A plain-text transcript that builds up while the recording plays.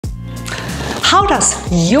How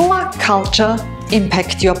does your culture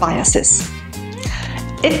impact your biases?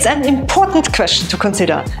 It's an important question to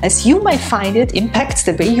consider, as you may find it impacts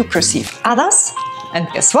the way you perceive others, and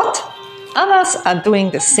guess what? Others are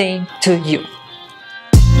doing the same to you.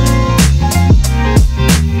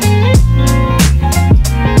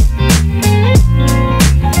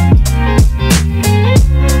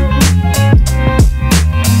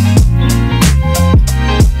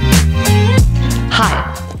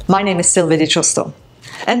 My name is Sylvie Giusto.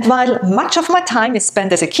 And while much of my time is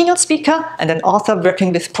spent as a keynote speaker and an author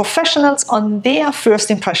working with professionals on their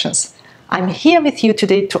first impressions, I'm here with you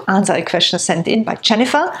today to answer a question sent in by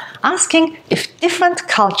Jennifer, asking if different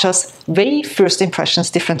cultures weigh first impressions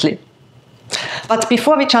differently. But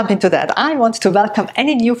before we jump into that, I want to welcome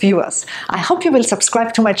any new viewers. I hope you will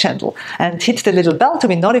subscribe to my channel and hit the little bell to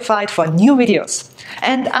be notified for new videos.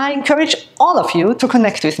 And I encourage all of you to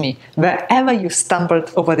connect with me wherever you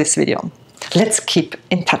stumbled over this video. Let's keep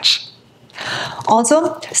in touch.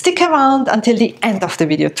 Also, stick around until the end of the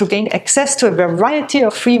video to gain access to a variety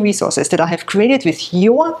of free resources that I have created with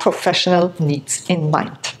your professional needs in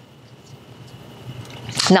mind.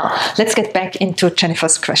 Now, let's get back into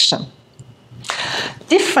Jennifer's question.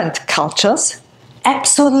 Different cultures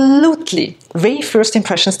absolutely weigh first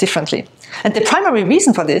impressions differently. And the primary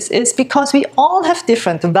reason for this is because we all have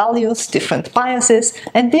different values, different biases,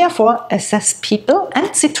 and therefore assess people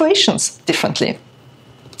and situations differently.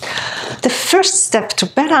 The first step to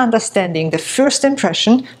better understanding the first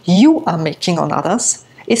impression you are making on others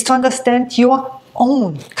is to understand your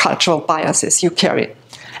own cultural biases you carry.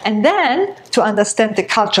 And then to understand the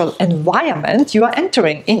cultural environment you are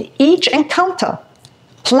entering in each encounter,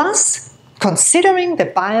 plus considering the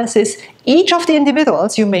biases each of the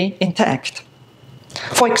individuals you may interact.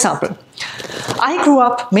 For example, I grew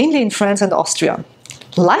up mainly in France and Austria.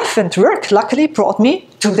 Life and work luckily brought me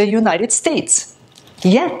to the United States.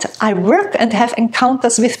 Yet I work and have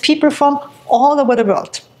encounters with people from all over the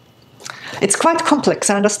world. It's quite complex,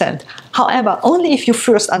 I understand. However, only if you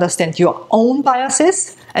first understand your own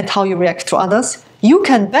biases and how you react to others, you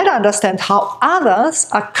can better understand how others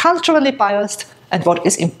are culturally biased and what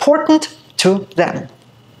is important to them.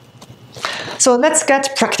 So let's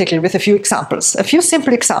get practical with a few examples, a few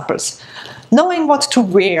simple examples. Knowing what to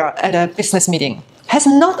wear at a business meeting has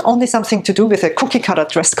not only something to do with a cookie-cutter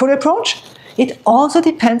dress code approach, it also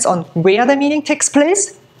depends on where the meeting takes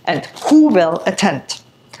place and who will attend,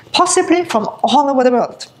 possibly from all over the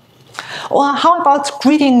world. Or how about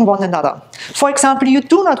greeting one another? For example, you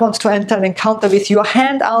do not want to enter an encounter with your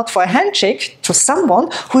hand out for a handshake to someone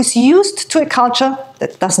who is used to a culture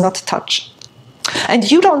that does not touch. And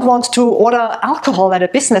you don't want to order alcohol at a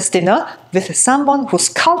business dinner with someone whose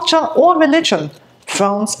culture or religion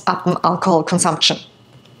frowns upon alcohol consumption.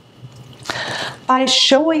 By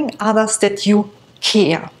showing others that you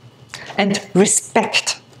care and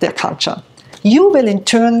respect their culture, you will in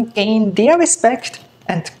turn gain their respect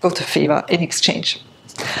and good favor in exchange.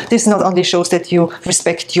 This not only shows that you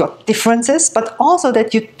respect your differences, but also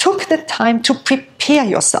that you took the time to prepare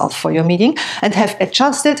yourself for your meeting and have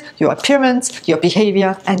adjusted your appearance, your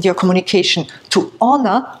behavior, and your communication to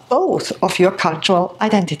honor both of your cultural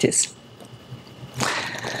identities.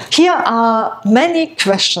 Here are many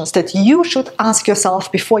questions that you should ask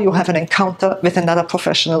yourself before you have an encounter with another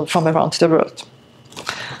professional from around the world.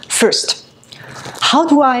 First, how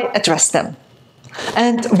do I address them?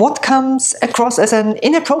 And what comes across as an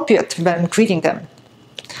inappropriate when greeting them?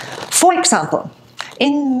 For example,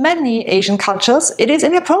 in many Asian cultures, it is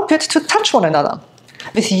inappropriate to touch one another.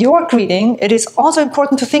 With your greeting, it is also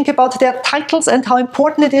important to think about their titles and how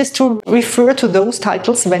important it is to refer to those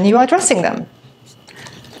titles when you are addressing them.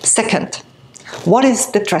 Second, what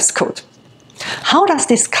is the dress code? How does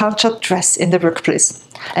this culture dress in the workplace?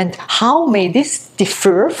 And how may this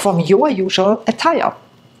differ from your usual attire?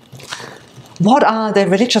 What are the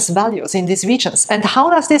religious values in these regions and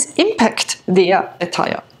how does this impact their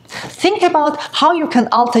attire? Think about how you can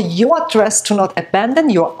alter your dress to not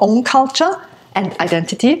abandon your own culture and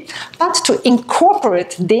identity, but to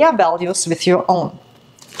incorporate their values with your own.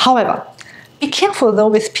 However, be careful though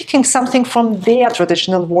with picking something from their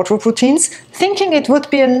traditional wardrobe routines, thinking it would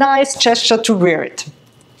be a nice gesture to wear it.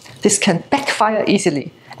 This can backfire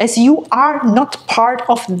easily, as you are not part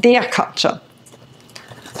of their culture.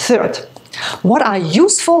 Third, what are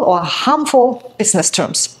useful or harmful business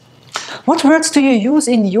terms? What words do you use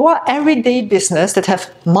in your everyday business that have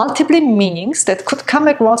multiple meanings that could come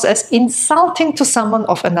across as insulting to someone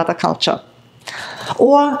of another culture?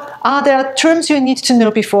 Or are there terms you need to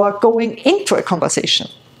know before going into a conversation?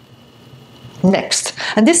 Next,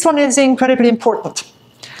 and this one is incredibly important.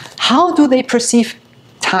 How do they perceive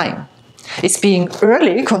time? Is being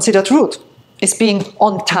early considered rude? Is being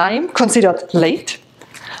on time considered late?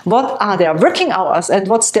 What are their working hours and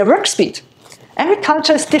what's their work speed? Every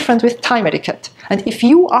culture is different with time etiquette, and if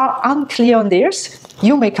you are unclear on theirs,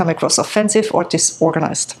 you may come across offensive or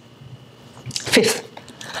disorganized. Fifth,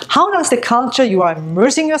 how does the culture you are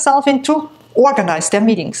immersing yourself into organize their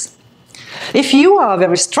meetings? If you are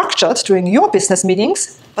very structured during your business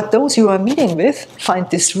meetings, but those you are meeting with find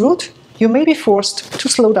this rude, you may be forced to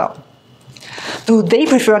slow down. Do they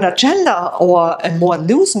prefer an agenda or a more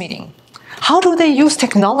loose meeting? How do they use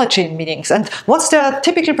technology in meetings, and what's their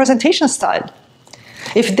typical presentation style?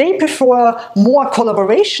 If they prefer more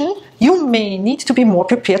collaboration, you may need to be more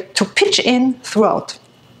prepared to pitch in throughout.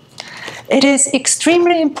 It is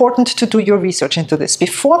extremely important to do your research into this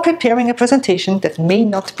before preparing a presentation that may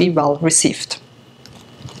not be well received.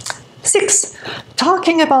 6.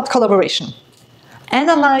 Talking about collaboration.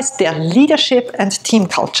 Analyze their leadership and team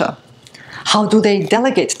culture. How do they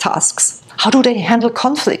delegate tasks? How do they handle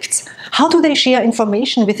conflicts? How do they share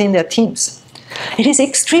information within their teams? It is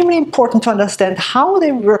extremely important to understand how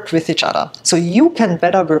they work with each other, so you can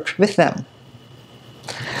better work with them.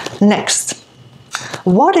 Next,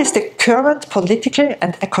 what is the current political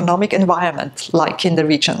and economic environment like in the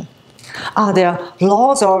region? Are there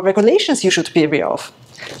laws or regulations you should be aware of?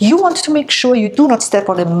 You want to make sure you do not step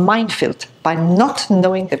on a minefield by not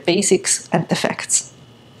knowing the basics and the facts.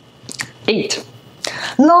 8.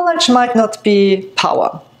 Knowledge might not be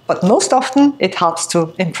power, but most often it helps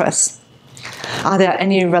to impress. Are there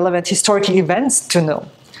any relevant historical events to know?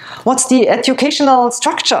 What's the educational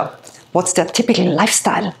structure? What's their typical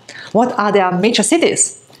lifestyle? What are their major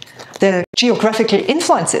cities? The geographical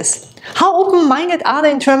influences? How open-minded are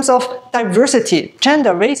they in terms of diversity,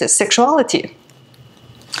 gender, races, sexuality?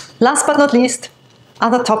 Last but not least,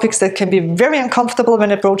 other topics that can be very uncomfortable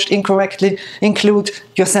when approached incorrectly include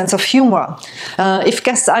your sense of humor. If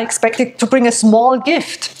guests are expected to bring a small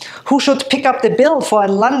gift, who should pick up the bill for a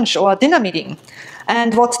lunch or a dinner meeting?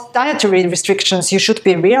 And what dietary restrictions you should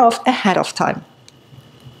be aware of ahead of time.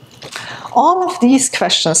 All of these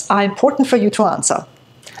questions are important for you to answer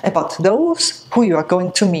about those who you are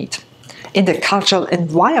going to meet, in the cultural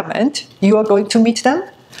environment you are going to meet them,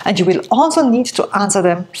 and you will also need to answer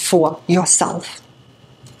them for yourself.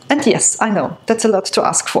 And yes, I know, that's a lot to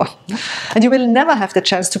ask for. And you will never have the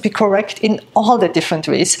chance to be correct in all the different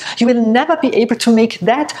ways. You will never be able to make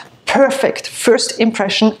that perfect first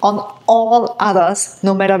impression on all others,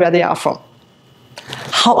 no matter where they are from.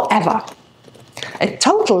 However, a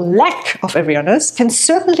total lack of awareness can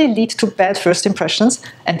certainly lead to bad first impressions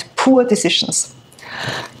and poor decisions.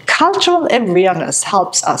 Cultural awareness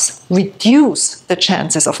helps us reduce the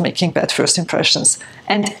chances of making bad first impressions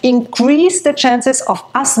and increase the chances of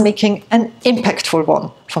us making an impactful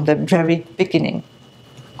one from the very beginning.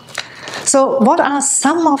 So, what are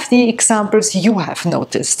some of the examples you have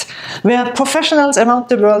noticed where professionals around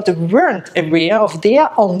the world weren't aware of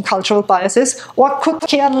their own cultural biases or could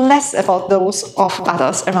care less about those of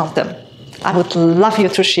others around them? I would love you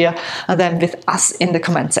to share them with us in the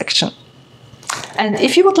comment section. And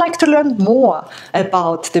if you would like to learn more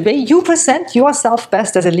about the way you present yourself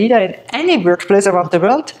best as a leader in any workplace around the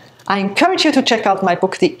world, I encourage you to check out my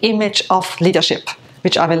book, The Image of Leadership,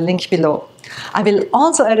 which I will link below. I will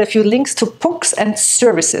also add a few links to books and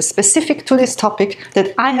services specific to this topic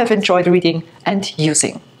that I have enjoyed reading and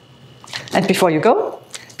using. And before you go,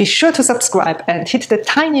 be sure to subscribe and hit the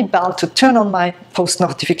tiny bell to turn on my post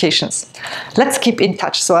notifications. Let's keep in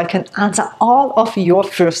touch so I can answer all of your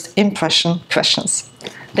first impression questions.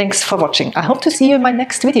 Thanks for watching. I hope to see you in my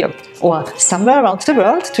next video or somewhere around the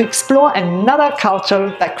world to explore another cultural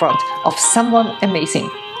background of someone amazing,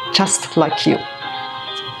 just like you.